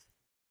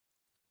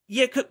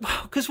 Yeah,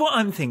 because what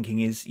I'm thinking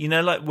is, you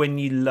know, like when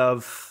you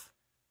love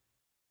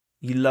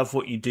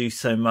what you do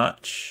so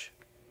much,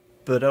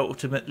 but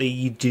ultimately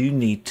you do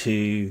need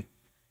to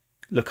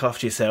look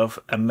after yourself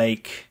and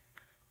make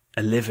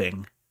a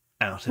living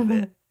out of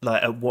it.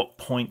 Like, at what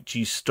point do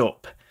you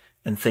stop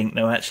and think,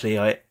 no, actually,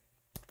 I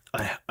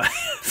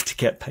have to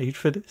get paid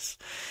for this?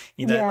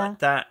 You know,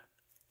 like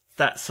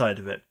that side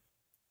of it.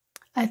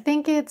 I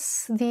think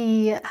it's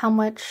how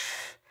much.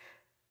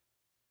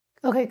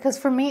 Okay, because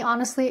for me,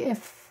 honestly,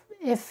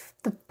 if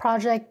the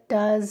project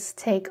does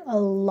take a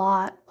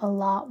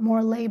lot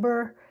more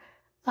labor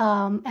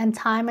and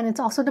time, and it's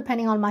also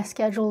depending on my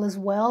schedule as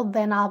well,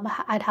 then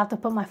I'd have to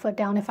put my foot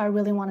down if I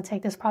really want to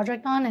take this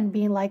project on, and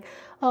being like,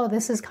 oh,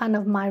 this is kind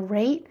of my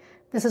rate.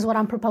 This is what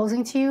I'm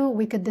proposing to you.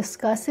 We could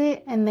discuss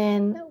it, and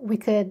then we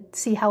could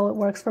see how it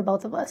works for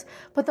both of us.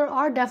 But there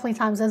are definitely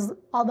times,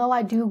 although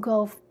I do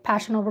go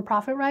passion over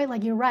profit, right?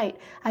 Like, you're right.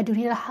 I do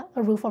need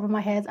a roof over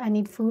my head. I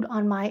need food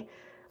on my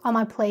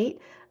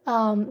plate.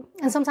 And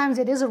sometimes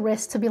it is a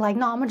risk to be like,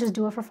 no, I'm gonna just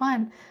do it for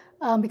fun,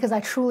 because I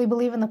truly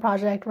believe in the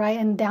project, right?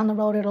 And down the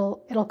road,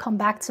 it'll come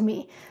back to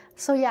me.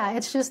 So yeah,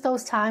 it's just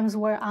those times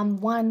where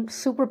I'm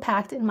super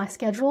packed in my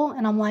schedule,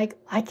 and I'm like,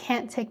 I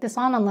can't take this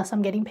on unless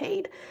I'm getting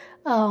paid.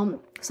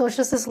 So it's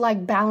just this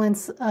like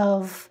balance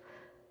of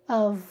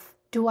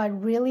do I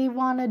really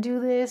want to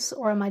do this,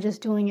 or am I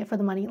just doing it for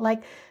the money?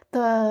 Like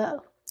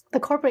the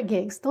corporate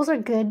gigs, those are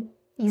good,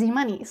 easy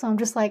money. So I'm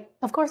just like,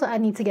 of course I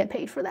need to get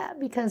paid for that,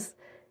 because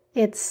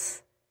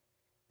it's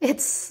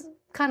it's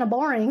kind of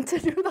boring to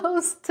do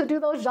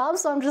those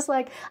jobs. So I'm just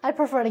like, I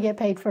prefer to get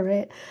paid for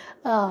it.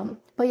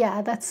 But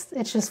yeah,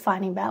 it's just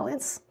finding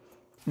balance.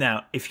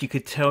 Now, if you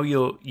could tell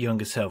your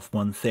younger self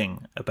one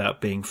thing about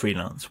being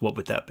freelance, what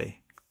would that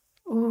be?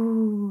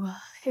 Ooh,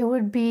 it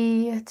would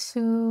be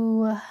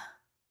to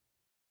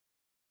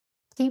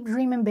keep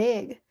dreaming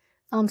big.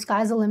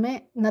 Sky's the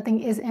limit.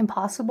 Nothing is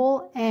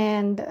impossible,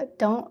 and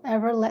don't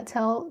ever let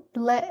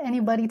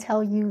anybody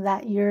tell you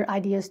that your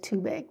idea is too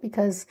big,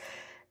 because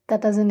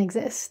that doesn't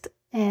exist.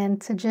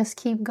 And to just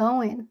keep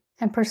going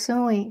and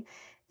pursuing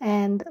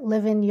and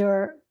living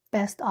your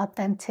best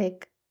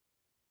authentic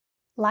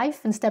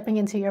life and stepping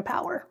into your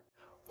power.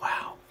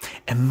 Wow.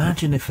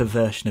 Imagine if a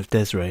version of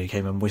Desiree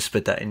came and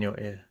whispered that in your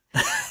ear.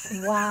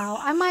 Wow.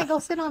 I might go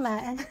sit on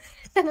that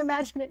and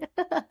imagine it.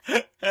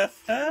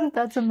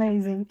 That's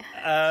amazing.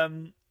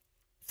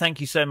 Thank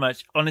you so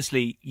much.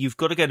 Honestly, you've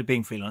got to go to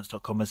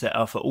beingfreelance.com, as there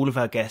are for all of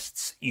our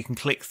guests. You can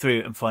click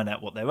through and find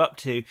out what they're up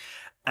to.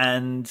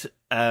 And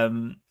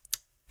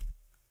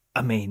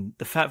I mean,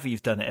 the fact that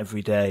you've done it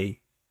every day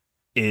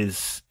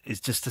is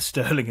just a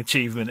sterling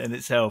achievement in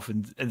itself,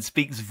 and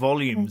speaks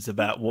volumes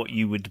about what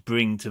you would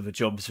bring to the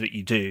jobs that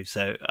you do.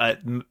 So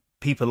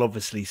people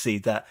obviously see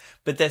that,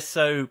 but they're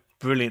so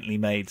brilliantly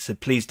made. So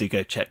please do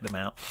go check them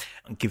out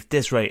and give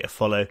Desiree a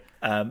follow.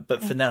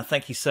 But for now,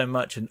 thank you so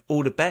much, and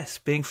all the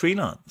best being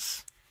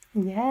freelance.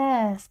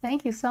 Yes,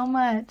 thank you so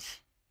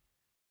much.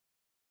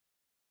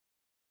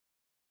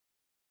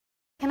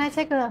 Can I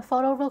take a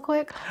photo real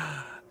quick?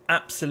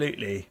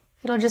 Absolutely.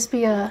 It'll just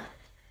be a...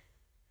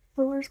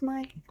 Where's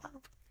my...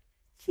 Oh,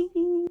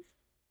 jeez.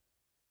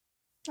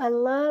 I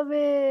love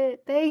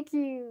it. Thank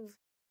you.